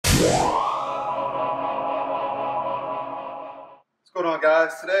What's going on,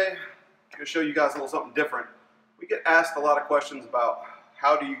 guys? Today I'm going to show you guys a little something different. We get asked a lot of questions about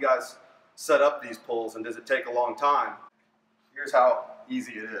how do you guys set up these pulls and does it take a long time? Here's how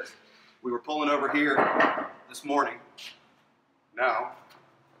easy it is. We were pulling over here this morning. Now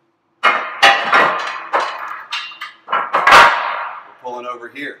we're pulling over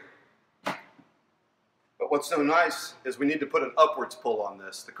here. But what's so nice is we need to put an upwards pull on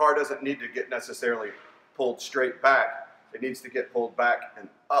this. The car doesn't need to get necessarily pulled straight back. It needs to get pulled back and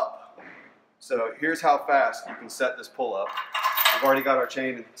up. So here's how fast you can set this pull up. We've already got our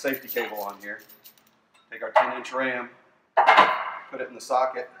chain and safety cable on here. Take our 10-inch ram, put it in the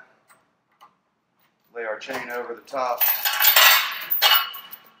socket, lay our chain over the top,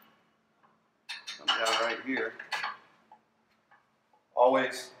 come down right here.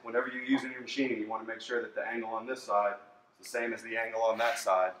 Always, whenever you're using your machine, you want to make sure that the angle on this side is the same as the angle on that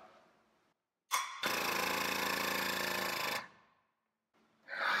side.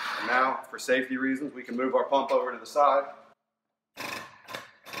 And now, for safety reasons, we can move our pump over to the side. I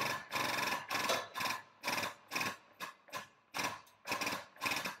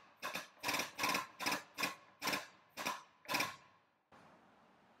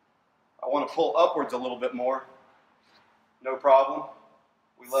want to pull upwards a little bit more. No problem.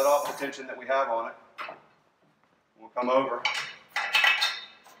 We let off the tension that we have on it. We'll come over.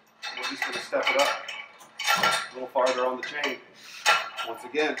 We're just going to step it up a little farther on the chain. Once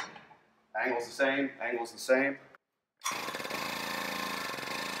again, angle's the same, angle's the same.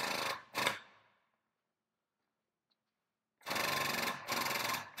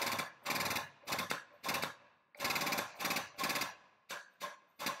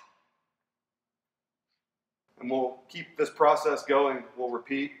 And we'll keep this process going. We'll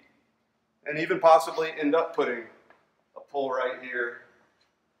repeat and even possibly end up putting a pull right here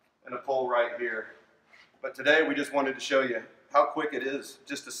and a pull right here. But today we just wanted to show you how quick it is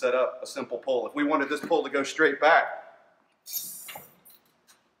just to set up a simple pull. If we wanted this pull to go straight back,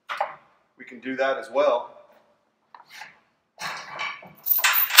 we can do that as well.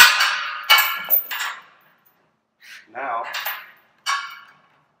 Now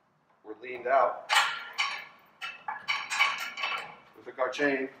we're leaned out. We took our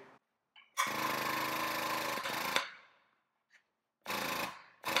chain.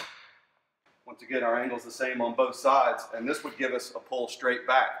 Once again, our angle's the same on both sides, and this would give us a pull straight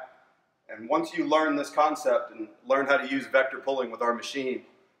back. And once you learn this concept and learn how to use vector pulling with our machine,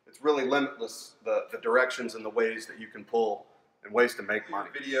 it's really limitless, the directions and the ways that you can pull and ways to make money.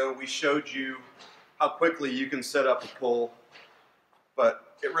 In the video, we showed you how quickly you can set up a pull,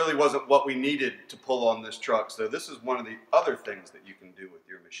 but it really wasn't what we needed to pull on this truck. So this is one of the other things that you can do with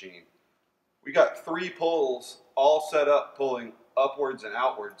your machine. We got 3 pulls all set up pulling upwards and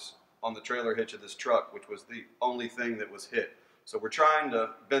outwards on the trailer hitch of this truck, which was the only thing that was hit. So we're trying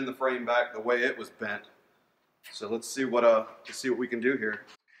to bend the frame back the way it was bent. So let's see what we can do here.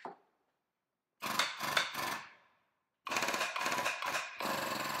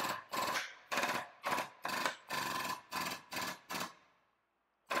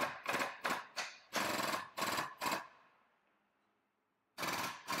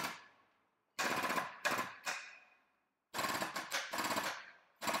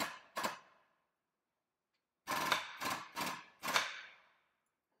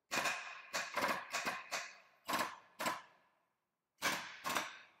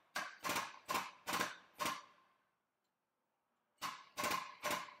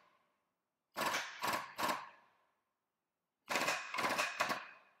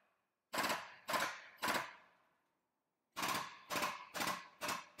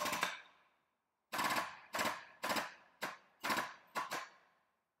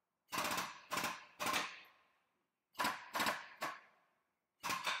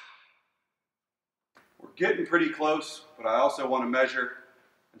 Getting pretty close, but I also want to measure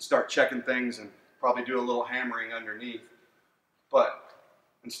and start checking things and probably do a little hammering underneath. But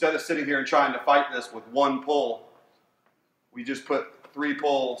instead of sitting here and trying to fight this with one pull, we just put 3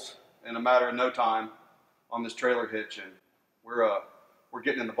 pulls in a matter of no time on this trailer hitch, and we're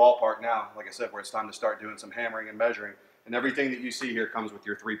getting in the ballpark now, like I said, where it's time to start doing some hammering and measuring. And everything that you see here comes with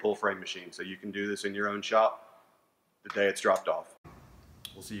your 3-pull frame machine, so you can do this in your own shop the day it's dropped off.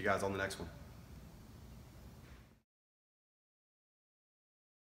 We'll see you guys on the next one.